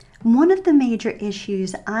One of the major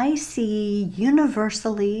issues I see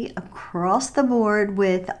universally across the board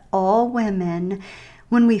with all women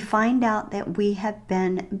when we find out that we have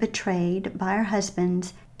been betrayed by our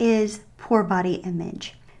husbands is poor body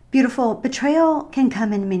image. Beautiful, betrayal can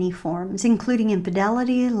come in many forms, including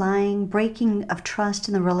infidelity, lying, breaking of trust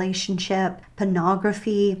in the relationship,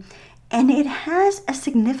 pornography, and it has a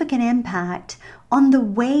significant impact on the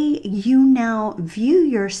way you now view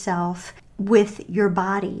yourself with your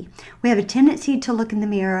body. We have a tendency to look in the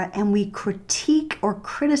mirror and we critique or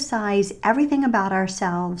criticize everything about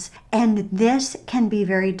ourselves, and this can be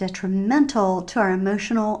very detrimental to our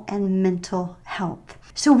emotional and mental health.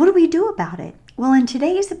 So what do we do about it? Well, in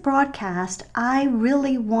today's broadcast, I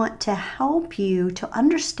really want to help you to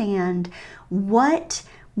understand what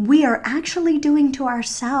we are actually doing to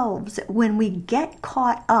ourselves when we get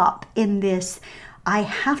caught up in this I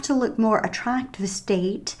have to look more attractive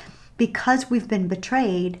state because we've been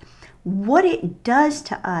betrayed, what it does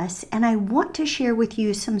to us. And I want to share with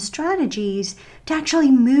you some strategies to actually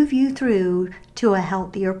move you through to a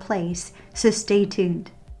healthier place. So stay tuned.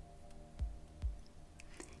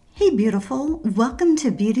 Hey beautiful, welcome to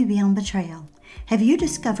Beauty Beyond Betrayal. Have you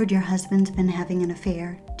discovered your husband's been having an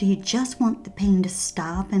affair? Do you just want the pain to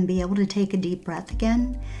stop and be able to take a deep breath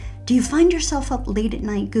again? Do you find yourself up late at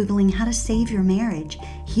night Googling how to save your marriage,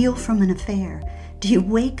 heal from an affair? Do you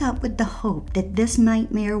wake up with the hope that this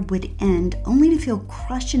nightmare would end only to feel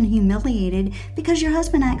crushed and humiliated because your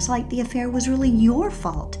husband acts like the affair was really your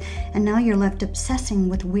fault and now you're left obsessing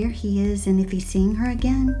with where he is and if he's seeing her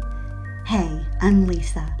again? Hey, I'm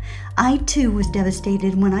Lisa. I too was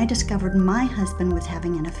devastated when I discovered my husband was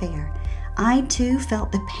having an affair. I too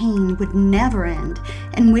felt the pain would never end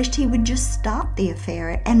and wished he would just stop the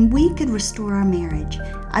affair and we could restore our marriage.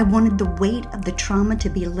 I wanted the weight of the trauma to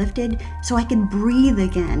be lifted so I could breathe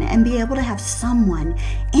again and be able to have someone,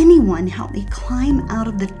 anyone, help me climb out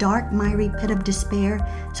of the dark, miry pit of despair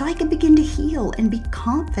so I could begin to heal and be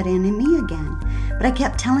confident in me again. But I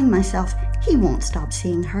kept telling myself, he won't stop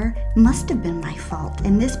seeing her. Must have been my fault.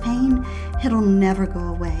 And this pain, it'll never go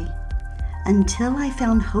away. Until I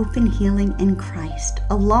found hope and healing in Christ,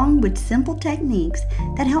 along with simple techniques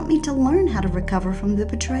that helped me to learn how to recover from the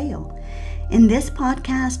betrayal. In this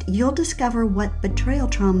podcast, you'll discover what betrayal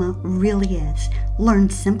trauma really is, learn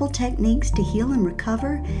simple techniques to heal and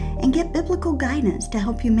recover, and get biblical guidance to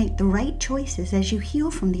help you make the right choices as you heal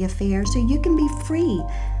from the affair so you can be free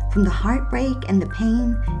from the heartbreak and the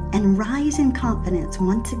pain and rise in confidence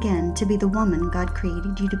once again to be the woman God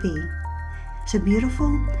created you to be. So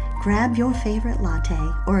beautiful, grab your favorite latte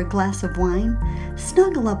or a glass of wine,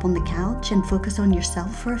 snuggle up on the couch and focus on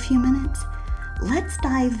yourself for a few minutes. Let's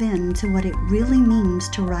dive into what it really means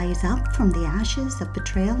to rise up from the ashes of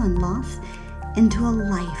betrayal and loss into a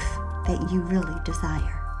life that you really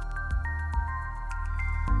desire.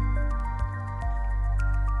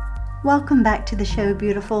 Welcome back to the show,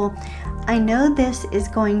 beautiful. I know this is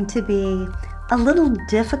going to be a little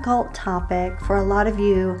difficult topic for a lot of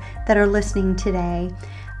you that are listening today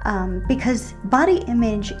because body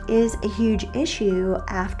image is a huge issue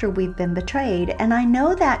after we've been betrayed. And I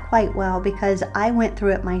know that quite well because I went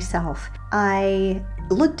through it myself. I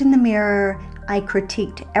looked in the mirror, I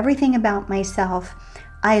critiqued everything about myself,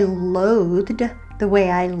 I loathed the way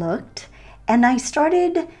I looked, and I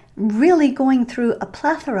started really going through a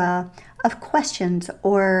plethora of questions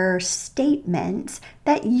or statements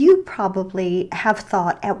that you probably have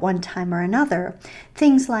thought at one time or another.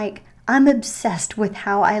 Things like, I'm obsessed with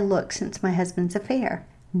how I look since my husband's affair.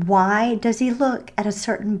 Why does he look at a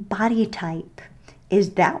certain body type?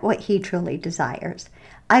 Is that what he truly desires?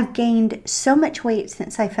 I've gained so much weight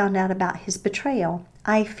since I found out about his betrayal.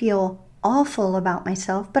 I feel awful about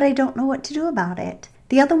myself, but I don't know what to do about it.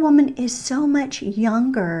 The other woman is so much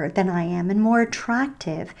younger than I am and more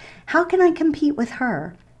attractive. How can I compete with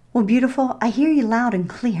her? Well, beautiful, I hear you loud and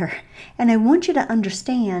clear, and I want you to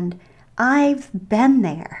understand I've been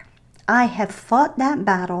there. I have fought that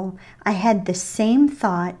battle. I had the same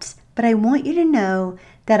thoughts, but I want you to know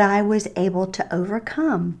that I was able to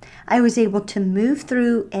overcome. I was able to move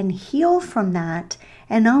through and heal from that,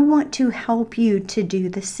 and I want to help you to do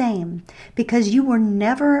the same because you were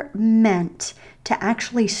never meant to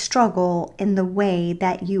actually struggle in the way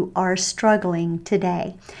that you are struggling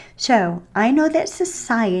today. So I know that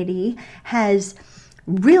society has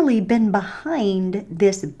really been behind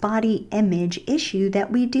this body image issue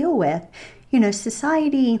that we deal with. You know,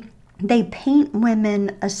 society, they paint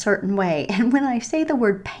women a certain way. And when I say the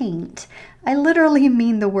word paint, I literally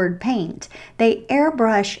mean the word paint. They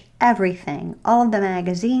airbrush everything. All of the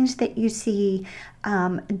magazines that you see,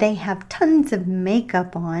 They have tons of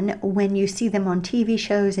makeup on when you see them on TV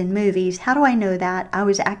shows and movies. How do I know that? I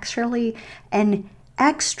was actually an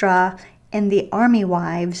extra in the Army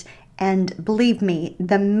Wives, and believe me,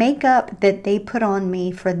 the makeup that they put on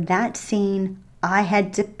me for that scene, I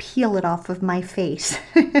had to peel it off of my face.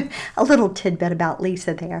 A little tidbit about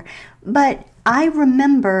Lisa there. But I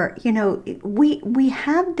remember, we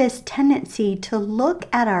have this tendency to look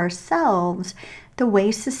at ourselves the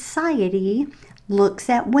way society looks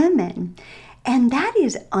at women. And that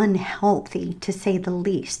is unhealthy, to say the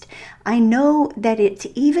least. I know that it's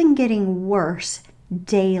even getting worse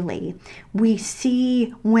daily. We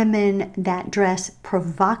see women that dress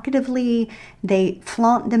provocatively, they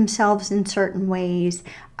flaunt themselves in certain ways,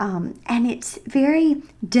 and it's very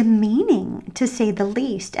demeaning, to say the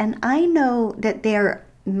least. And I know that there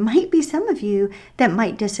might be some of you that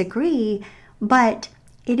might disagree, but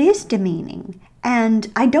it is demeaning. And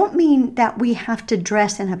I don't mean that we have to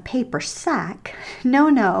dress in a paper sack.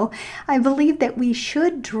 No. I believe that we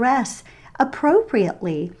should dress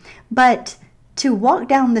appropriately, but to walk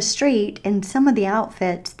down the street in some of the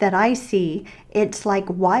outfits that I see, it's like,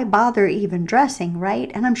 why bother even dressing, right?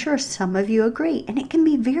 And I'm sure some of you agree. And it can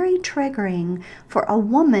be very triggering for a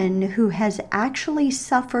woman who has actually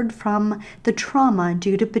suffered from the trauma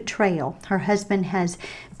due to betrayal. Her husband has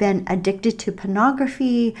been addicted to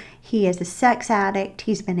pornography. He is a sex addict.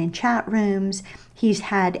 He's been in chat rooms. He's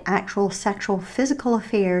had actual sexual, physical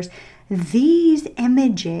affairs. These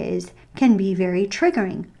images can be very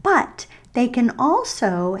triggering, but they can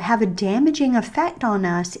also have a damaging effect on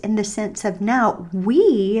us in the sense of now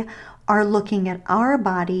we are looking at our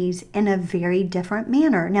bodies in a very different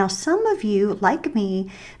manner. Now, some of you, like me,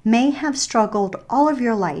 may have struggled all of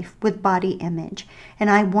your life with body image, and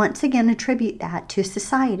I once again attribute that to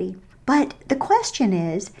society. But the question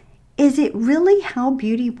is it really how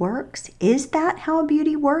beauty works? Is that how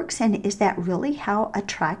beauty works? And is that really how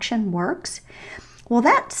attraction works? Well,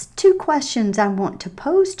 that's two questions I want to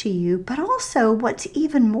pose to you, but also what's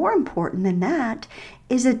even more important than that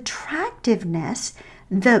is attractiveness,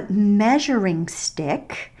 the measuring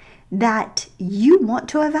stick that you want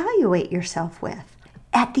to evaluate yourself with.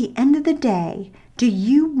 At the end of the day, do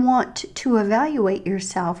you want to evaluate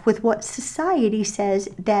yourself with what society says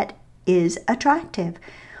that is attractive?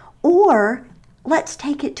 Or let's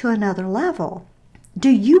take it to another level. Do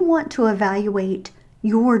you want to evaluate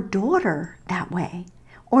your daughter that way,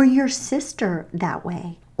 or your sister that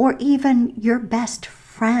way, or even your best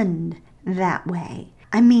friend that way?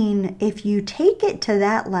 I mean, if you take it to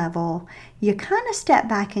that level, you kind of step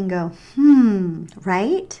back and go,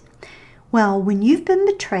 right? Well, when you've been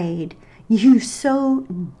betrayed, you so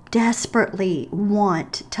desperately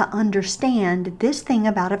want to understand this thing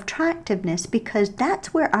about attractiveness, because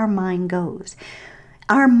that's where our mind goes.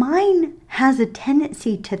 Our mind has a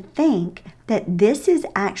tendency to think that this is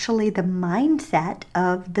actually the mindset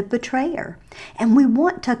of the betrayer. And we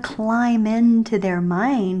want to climb into their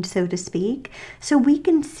mind, so to speak, so we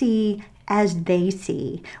can see as they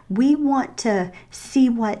see. We want to see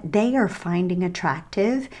what they are finding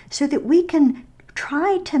attractive so that we can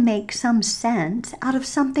try to make some sense out of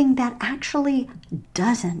something that actually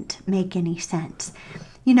doesn't make any sense.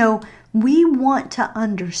 We want to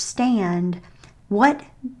understand what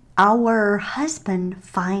our husband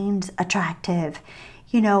finds attractive.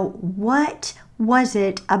 What was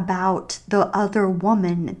it about the other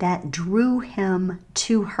woman that drew him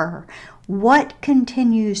to her? What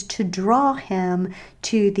continues to draw him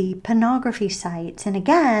to the pornography sites? And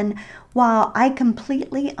again, while I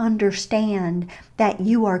completely understand that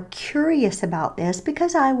you are curious about this,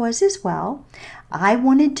 because I was as well, I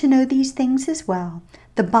wanted to know these things as well.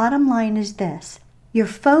 The bottom line is this: your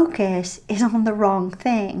focus is on the wrong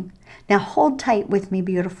thing. Now hold tight with me,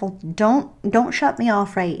 beautiful. Don't shut me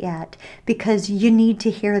off right yet, because you need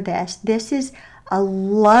to hear this. This is a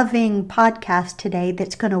loving podcast today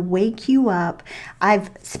that's going to wake you up.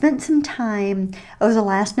 I've spent some time over the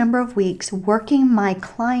last number of weeks working my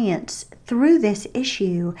clients through this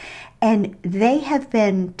issue, and they have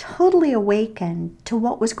been totally awakened to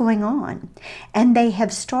what was going on. And they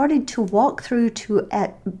have started to walk through to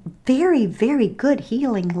a very, very good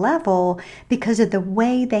healing level because of the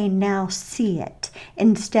way they now see it,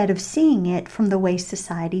 instead of seeing it from the way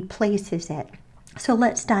society places it. So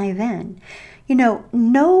let's dive in.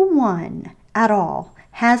 No one at all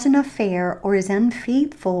has an affair or is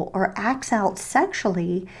unfaithful or acts out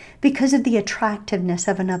sexually because of the attractiveness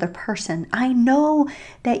of another person. I know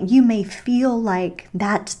that you may feel like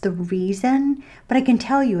that's the reason, but I can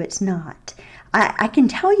tell you it's not. I can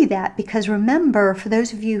tell you that because remember, for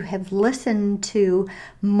those of you who have listened to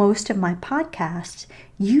most of my podcasts,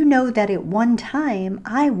 you know that at one time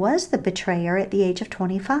I was the betrayer at the age of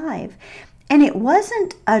 25. And it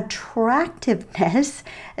wasn't attractiveness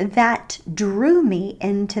that drew me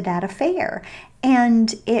into that affair.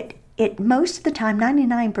 And it most of the time,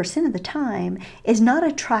 99% of the time, is not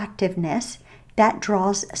attractiveness that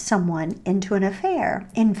draws someone into an affair.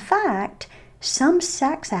 In fact, some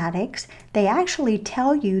sex addicts, they actually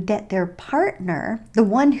tell you that their partner, the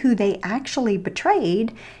one who they actually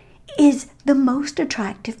betrayed, is the most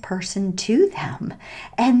attractive person to them,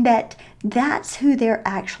 and that's who they're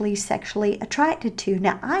actually sexually attracted to.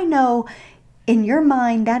 Now, I know in your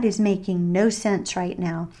mind that is making no sense right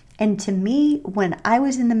now. And to me, when I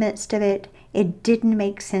was in the midst of it, it didn't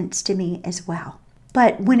make sense to me as well.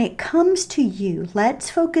 But when it comes to you,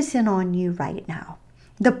 let's focus in on you right now.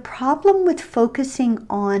 The problem with focusing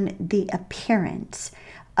on the appearance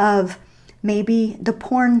of maybe the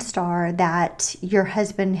porn star that your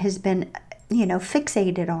husband has been,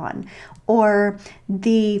 fixated on, or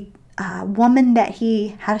the woman that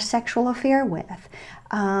he had a sexual affair with,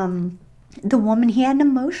 the woman he had an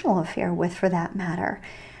emotional affair with, for that matter.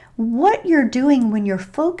 What you're doing when you're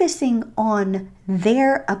focusing on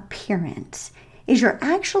their appearance is you're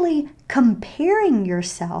actually comparing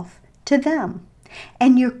yourself to them.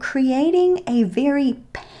 And you're creating a very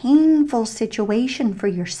painful situation for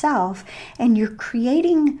yourself, and you're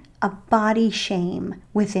creating a body shame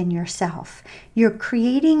within yourself. You're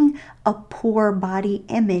creating a poor body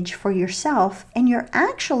image for yourself, and you're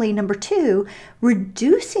actually, number two,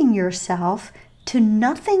 reducing yourself to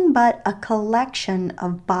nothing but a collection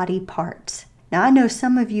of body parts. Now, I know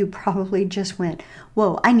some of you probably just went,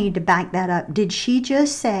 whoa, I need to back that up. Did she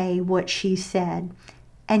just say what she said?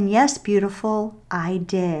 And yes, beautiful, I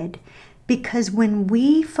did. Because when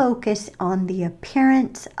we focus on the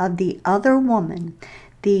appearance of the other woman,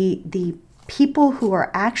 the people who are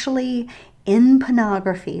actually in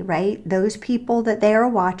pornography, right? Those people that they are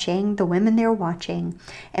watching, the women they're watching,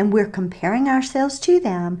 and we're comparing ourselves to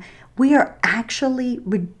them, we are actually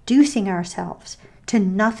reducing ourselves to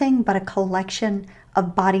nothing but a collection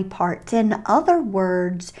of body parts. In other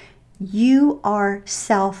words, you are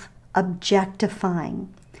self-objectifying.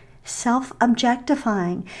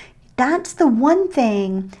 Self-objectifying. That's the one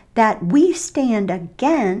thing that we stand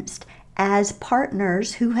against as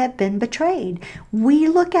partners who have been betrayed. We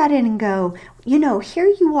look at it and go,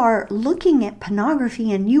 here you are looking at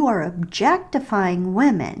pornography and you are objectifying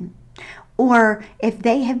women. Or if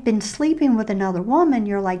they have been sleeping with another woman,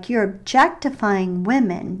 you're objectifying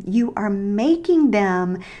women. You are making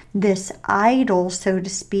them this idol, so to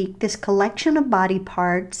speak, this collection of body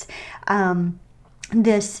parts,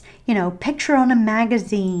 this, picture on a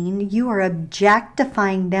magazine. You are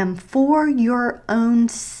objectifying them for your own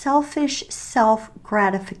selfish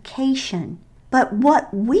self-gratification. But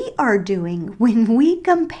what we are doing when we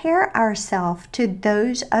compare ourselves to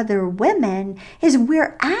those other women is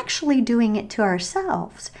we're actually doing it to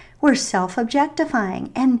ourselves. We're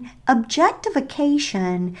self-objectifying. And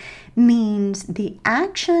objectification means the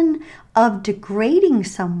action of degrading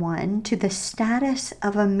someone to the status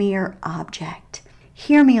of a mere object.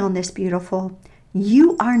 Hear me on this, beautiful.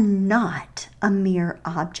 You are not a mere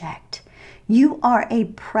object. You are a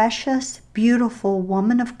precious, beautiful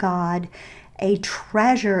woman of God, a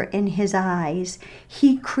treasure in His eyes.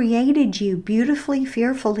 He created you beautifully,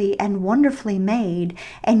 fearfully, and wonderfully made,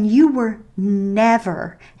 and you were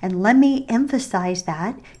never, and let me emphasize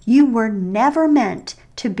that, you were never meant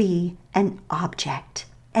to be an object.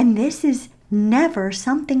 And this is never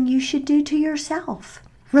something you should do to yourself.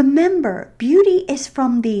 Remember, beauty is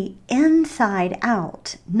from the inside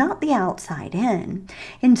out, not the outside in.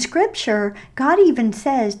 In Scripture, God even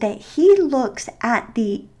says that He looks at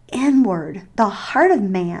the inward, the heart of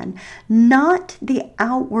man, not the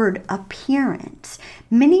outward appearance.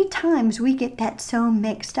 Many times we get that so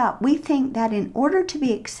mixed up. We think that in order to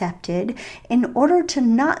be accepted, in order to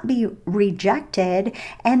not be rejected,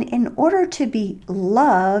 and in order to be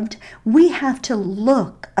loved, we have to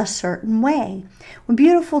look a certain way. Well,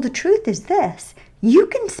 beautiful, the truth is this. You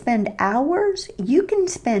can spend hours, you can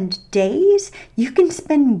spend days, you can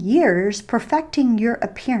spend years perfecting your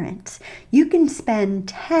appearance. You can spend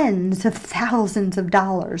tens of thousands of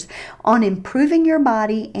dollars on improving your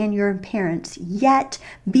body and your appearance, yet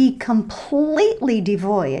be completely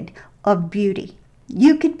devoid of beauty.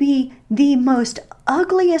 You could be the most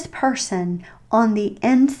ugliest person on the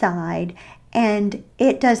inside, and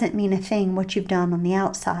it doesn't mean a thing what you've done on the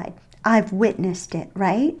outside. I've witnessed it,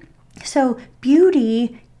 right? So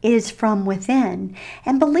beauty is from within.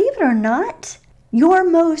 And believe it or not, your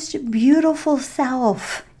most beautiful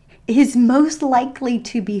self is most likely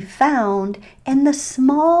to be found in the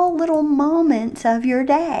small little moments of your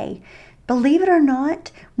day. Believe it or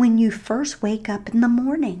not, when you first wake up in the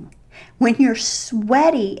morning, when you're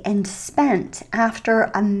sweaty and spent after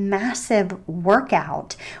a massive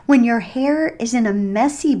workout, when your hair is in a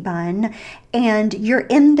messy bun and you're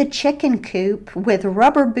in the chicken coop with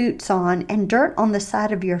rubber boots on and dirt on the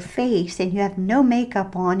side of your face and you have no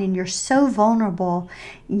makeup on and you're so vulnerable,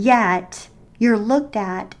 yet you're looked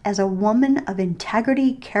at as a woman of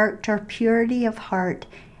integrity, character, purity of heart,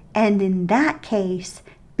 and in that case,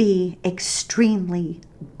 be extremely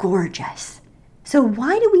gorgeous. So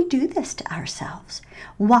why do we do this to ourselves?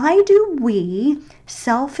 Why do we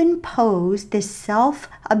self-impose this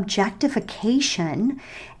self-objectification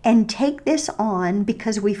and take this on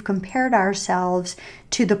because we've compared ourselves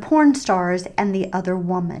to the porn stars and the other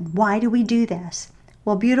woman? Why do we do this?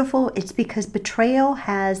 Well, beautiful, it's because betrayal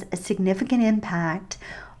has a significant impact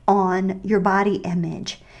on your body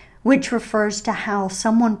image, which refers to how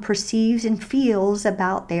someone perceives and feels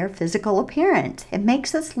about their physical appearance. It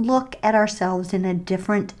makes us look at ourselves in a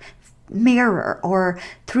different mirror or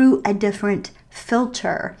through a different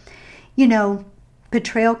filter. You know,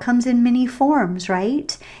 betrayal comes in many forms,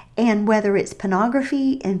 right? And whether it's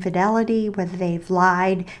pornography, infidelity, whether they've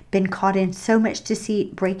lied, been caught in so much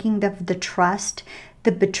deceit, breaking the trust,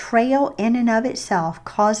 the betrayal in and of itself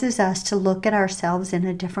causes us to look at ourselves in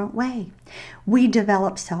a different way. We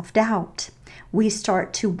develop self-doubt. We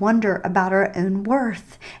start to wonder about our own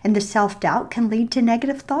worth, and the self-doubt can lead to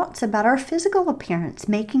negative thoughts about our physical appearance,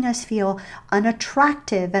 making us feel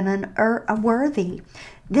unattractive and unworthy.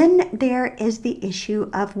 Then there is the issue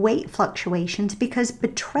of weight fluctuations because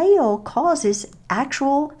betrayal causes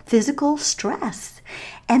actual physical stress.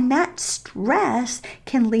 And that stress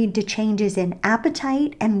can lead to changes in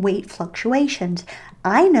appetite and weight fluctuations.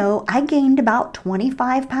 I know I gained about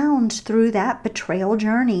 25 pounds through that betrayal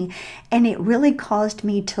journey, and it really caused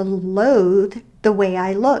me to loathe the way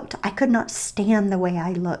I looked. I could not stand the way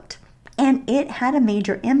I looked. And it had a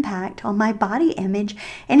major impact on my body image,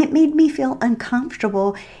 and it made me feel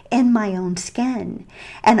uncomfortable in my own skin.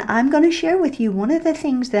 And I'm going to share with you one of the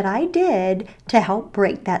things that I did to help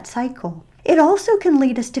break that cycle. It also can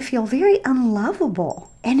lead us to feel very unlovable.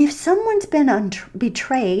 And if someone's been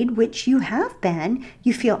betrayed, which you have been,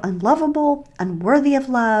 you feel unlovable, unworthy of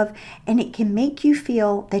love, and it can make you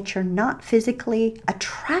feel that you're not physically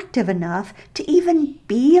attractive enough to even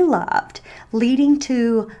be loved, leading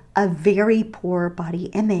to a very poor body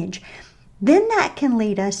image. Then that can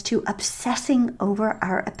lead us to obsessing over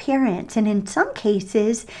our appearance. And in some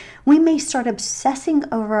cases, we may start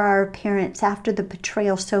obsessing over our appearance after the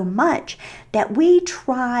betrayal so much that we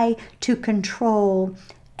try to control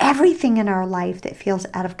everything in our life that feels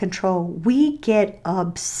out of control. We get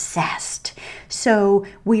obsessed. So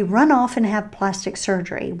we run off and have plastic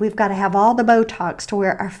surgery. We've got to have all the Botox to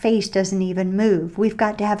where our face doesn't even move. We've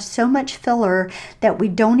got to have so much filler that we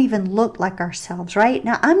don't even look like ourselves, right?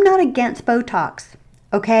 Now, I'm not against Botox.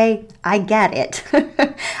 Okay, I get it.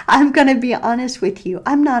 I'm going to be honest with you.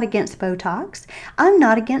 I'm not against Botox. I'm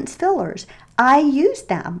not against fillers. I use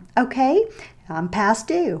them, okay? I'm past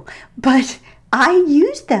due. But I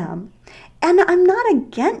use them, and I'm not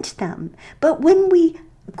against them. But when we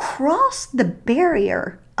cross the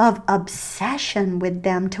barrier of obsession with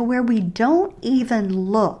them to where we don't even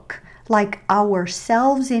look like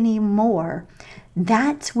ourselves anymore,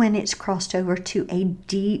 that's when it's crossed over to a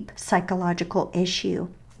deep psychological issue.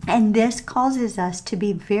 And this causes us to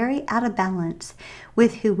be very out of balance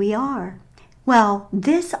with who we are. Well,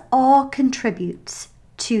 this all contributes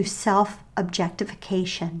to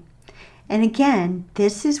self-objectification. And again,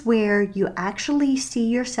 this is where you actually see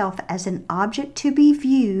yourself as an object to be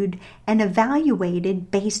viewed and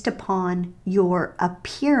evaluated based upon your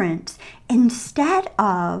appearance instead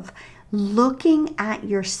of looking at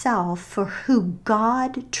yourself for who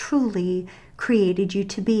God truly created you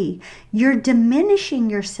to be. You're diminishing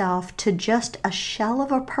yourself to just a shell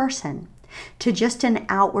of a person, to just an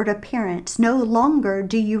outward appearance. No longer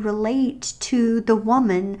do you relate to the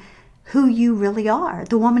woman who you really are,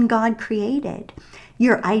 the woman God created,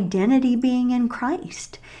 your identity being in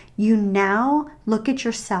Christ. You now look at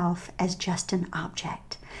yourself as just an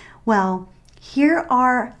object. Well, here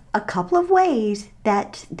are a couple of ways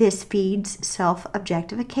that this feeds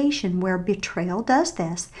self-objectification, where betrayal does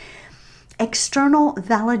this. External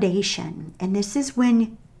validation, and this is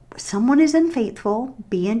when someone is unfaithful,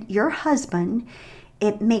 being your husband,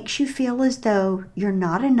 it makes you feel as though you're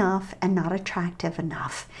not enough and not attractive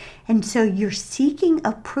enough. And so you're seeking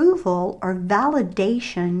approval or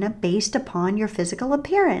validation based upon your physical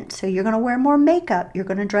appearance. So you're going to wear more makeup. You're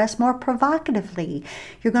going to dress more provocatively.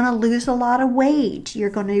 You're going to lose a lot of weight. You're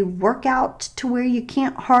going to work out to where you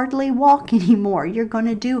can't hardly walk anymore. You're going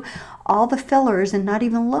to do all the fillers and not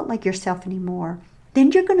even look like yourself anymore.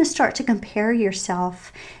 Then you're going to start to compare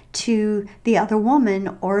yourself to the other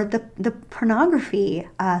woman or the pornography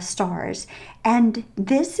stars. And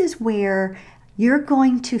this is where you're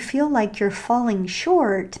going to feel like you're falling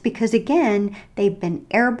short because, again, they've been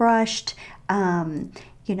airbrushed,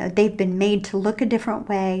 they've been made to look a different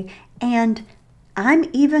way. And I'm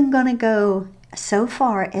even going to go so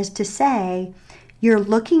far as to say, you're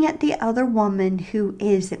looking at the other woman who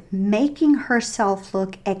is making herself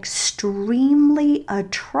look extremely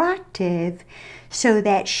attractive so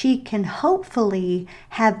that she can hopefully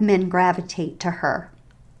have men gravitate to her.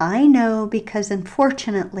 I know because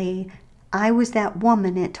unfortunately, I was that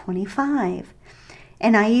woman at 25.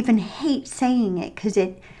 And I even hate saying it because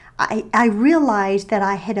I realized that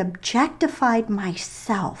I had objectified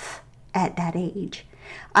myself at that age.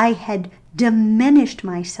 I had diminished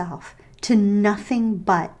myself to nothing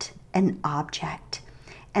but an object.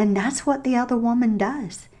 And that's what the other woman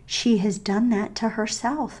does. She has done that to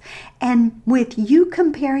herself. And with you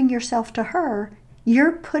comparing yourself to her,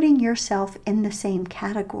 you're putting yourself in the same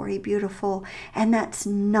category, beautiful. And that's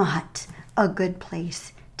not a good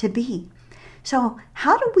place to be. So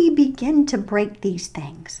how do we begin to break these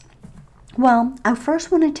things? Well, I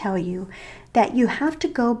first want to tell you that you have to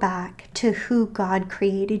go back to who God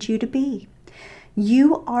created you to be.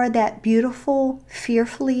 You are that beautiful,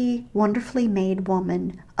 fearfully, wonderfully made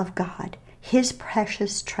woman of God, His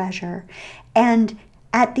precious treasure. And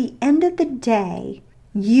at the end of the day,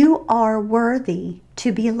 you are worthy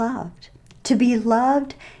to be loved. To be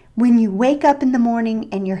loved when you wake up in the morning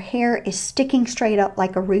and your hair is sticking straight up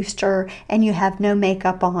like a rooster and you have no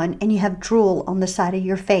makeup on and you have drool on the side of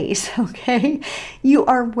your face, okay? You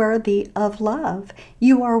are worthy of love.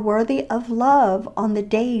 You are worthy of love on the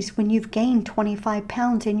days when you've gained 25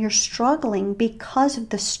 pounds and you're struggling because of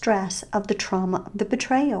the stress of the trauma of the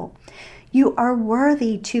betrayal. You are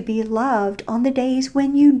worthy to be loved on the days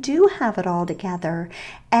when you do have it all together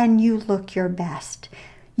and you look your best.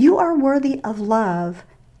 You are worthy of love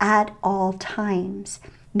at all times.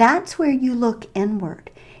 That's where you look inward.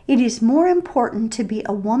 It is more important to be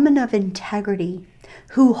a woman of integrity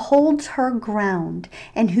who holds her ground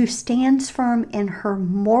and who stands firm in her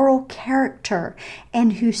moral character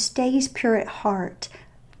and who stays pure at heart.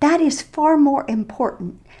 That is far more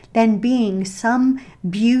important than being some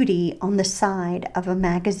beauty on the side of a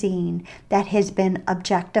magazine that has been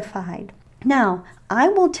objectified. Now, I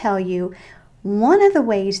will tell you, one of the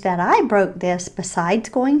ways that I broke this, besides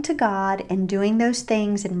going to God and doing those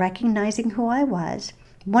things and recognizing who I was,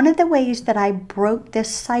 one of the ways that I broke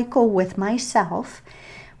this cycle with myself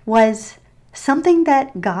was something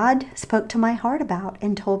that God spoke to my heart about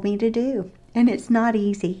and told me to do. And it's not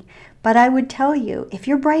easy, but I would tell you, if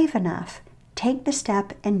you're brave enough, take the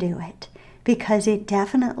step and do it, because it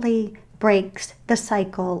definitely breaks the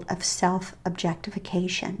cycle of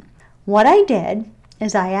self-objectification. What I did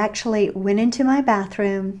is I actually went into my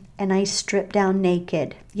bathroom and I stripped down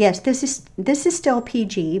naked. Yes, this is still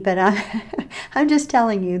PG, but I'm just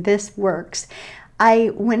telling you, this works. I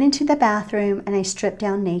went into the bathroom and I stripped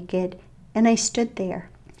down naked and I stood there.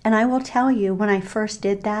 And I will tell you, when I first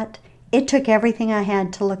did that, it took everything I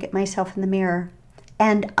had to look at myself in the mirror.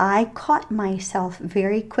 And I caught myself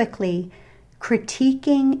very quickly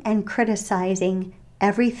critiquing and criticizing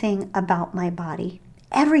everything about my body.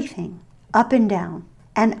 Everything, up and down.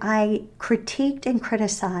 And I critiqued and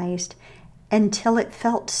criticized until it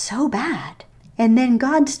felt so bad. And then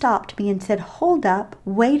God stopped me and said, hold up,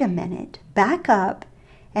 wait a minute, back up.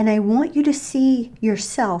 And I want you to see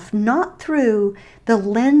yourself not through the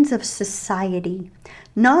lens of society,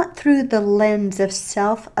 not through the lens of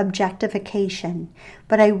self-objectification,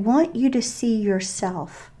 but I want you to see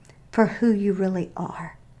yourself for who you really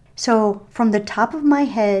are. So from the top of my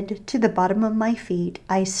head to the bottom of my feet,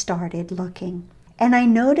 I started looking. And I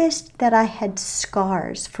noticed that I had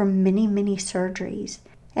scars from many, many surgeries.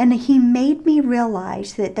 And He made me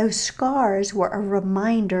realize that those scars were a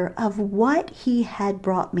reminder of what He had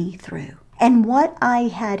brought me through and what I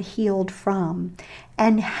had healed from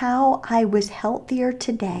and how I was healthier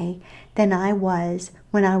today than I was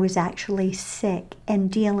when I was actually sick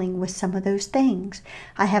and dealing with some of those things.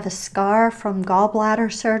 I have a scar from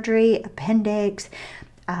gallbladder surgery, appendix,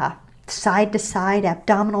 side-to-side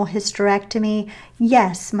abdominal hysterectomy.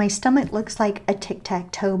 Yes, my stomach looks like a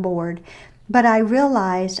tic-tac-toe board, but I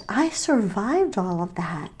realized I survived all of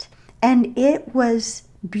that. And it was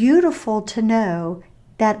beautiful to know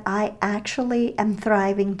that I actually am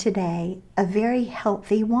thriving today, a very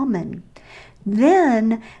healthy woman.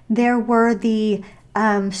 Then there were the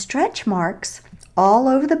stretch marks all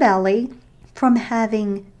over the belly from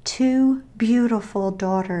having 2 beautiful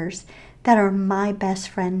daughters that are my best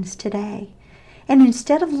friends today. And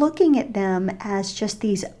instead of looking at them as just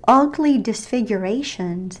these ugly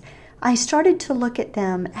disfigurations, I started to look at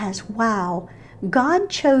them as, wow, God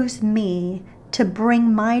chose me to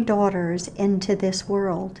bring my daughters into this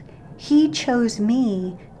world. He chose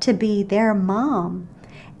me to be their mom.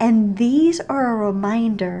 And these are a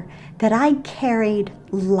reminder that I carried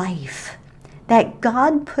life, that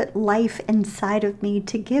God put life inside of me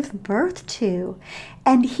to give birth to.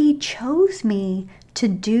 And He chose me to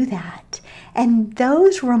do that. And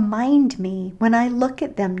those remind me, when I look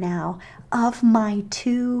at them now, of my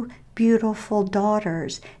 2 beautiful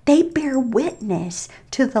daughters. They bear witness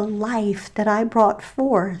to the life that I brought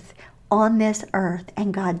forth on this earth,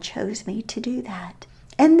 and God chose me to do that.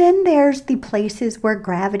 And then there's the places where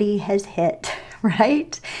gravity has hit,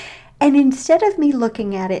 right? And instead of me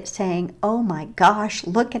looking at it saying, oh my gosh,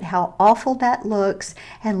 look at how awful that looks,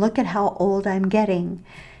 and look at how old I'm getting,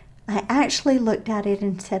 I actually looked at it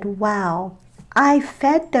and said, wow, I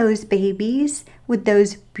fed those babies with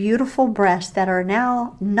those beautiful breasts that are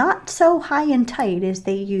now not so high and tight as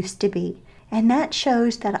they used to be. And that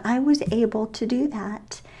shows that I was able to do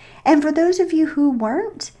that. And for those of you who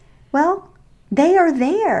weren't, well, they are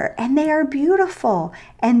there and they are beautiful,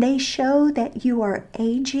 and they show that you are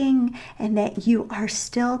aging and that you are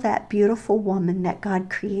still that beautiful woman that God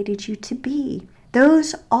created you to be.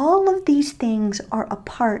 All of these things are a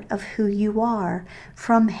part of who you are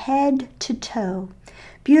from head to toe.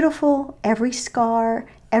 Beautiful, every scar,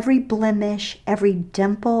 every blemish, every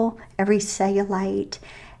dimple, every cellulite,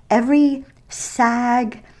 every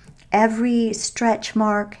sag, every stretch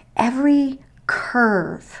mark, every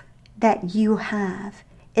curve that you have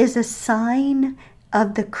is a sign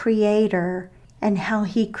of the Creator and how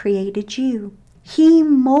He created you. He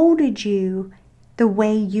molded you the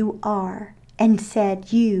way you are and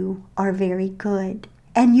said you are very good.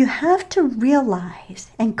 And you have to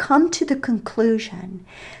realize and come to the conclusion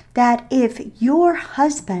that if your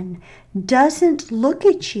husband doesn't look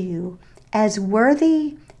at you as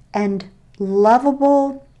worthy and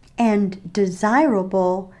lovable and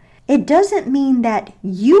desirable, it doesn't mean that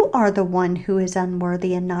you are the one who is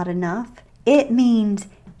unworthy and not enough. It means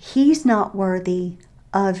he's not worthy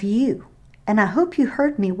of you. And I hope you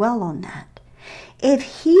heard me well on that.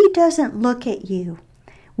 If he doesn't look at you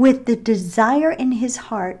with the desire in his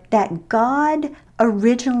heart that God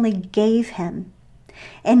originally gave him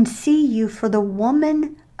and see you for the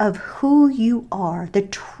woman of who you are, the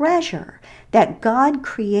treasure that God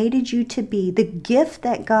created you to be, the gift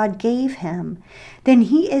that God gave him, then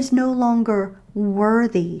he is no longer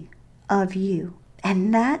worthy of you.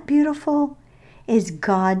 And that, beautiful, is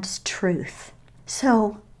God's truth.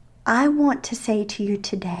 So I want to say to you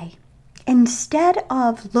today, instead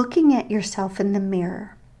of looking at yourself in the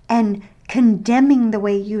mirror and condemning the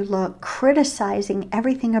way you look, criticizing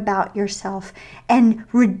everything about yourself, and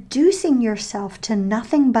reducing yourself to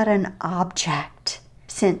nothing but an object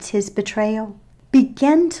since his betrayal,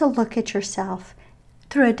 begin to look at yourself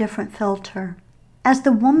through a different filter. As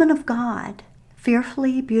the woman of God,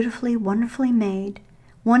 fearfully, beautifully, wonderfully made,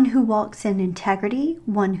 one who walks in integrity,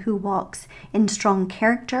 one who walks in strong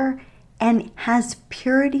character, and has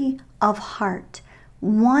purity of heart,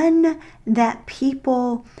 one that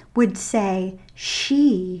people would say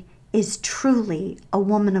she is truly a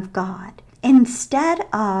woman of God, instead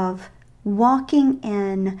of walking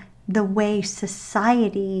in the way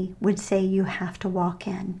society would say you have to walk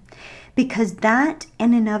in, because that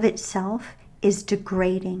in and of itself is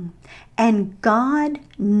degrading. And God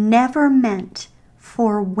never meant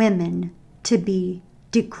for women to be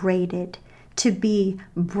degraded, to be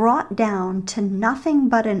brought down to nothing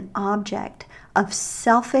but an object of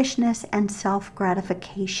selfishness and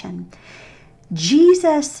self-gratification.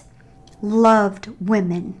 Jesus loved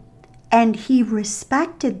women, and he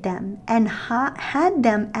respected them and had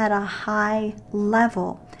them at a high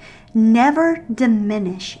level. Never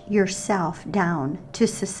diminish yourself down to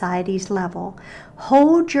society's level.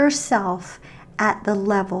 Hold yourself at the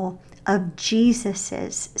level of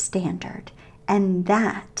Jesus's standard, and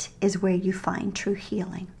that is where you find true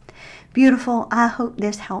healing. Beautiful, I hope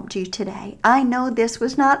this helped you today. I know this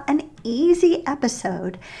was not an easy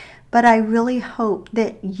episode, but I really hope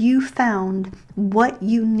that you found what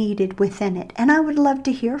you needed within it. And I would love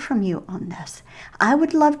to hear from you on this. I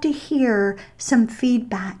would love to hear some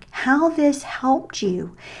feedback, how this helped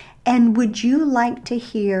you. And would you like to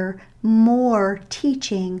hear more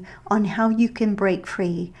teaching on how you can break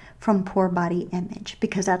free from poor body image?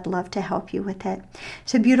 Because I'd love to help you with it.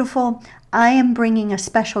 So beautiful, I am bringing a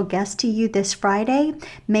special guest to you this Friday.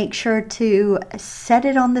 Make sure to set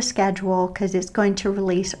it on the schedule because it's going to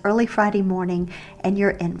release early Friday morning and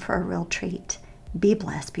you're in for a real treat. Be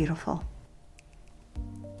blessed, beautiful.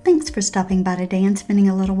 Thanks for stopping by today and spending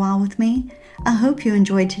a little while with me. I hope you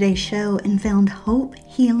enjoyed today's show and found hope,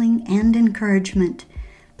 healing, and encouragement.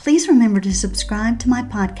 Please remember to subscribe to my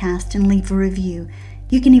podcast and leave a review.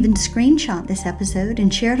 You can even screenshot this episode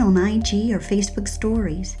and share it on IG or Facebook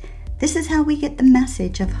stories. This is how we get the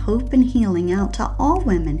message of hope and healing out to all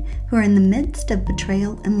women who are in the midst of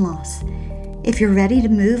betrayal and loss. If you're ready to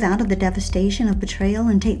move out of the devastation of betrayal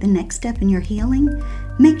and take the next step in your healing,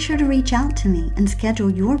 make sure to reach out to me and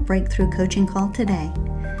schedule your breakthrough coaching call today.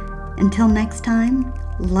 Until next time,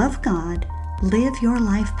 love God, live your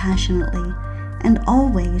life passionately, and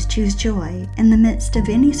always choose joy in the midst of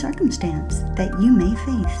any circumstance that you may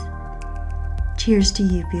face. Cheers to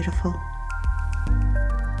you, beautiful.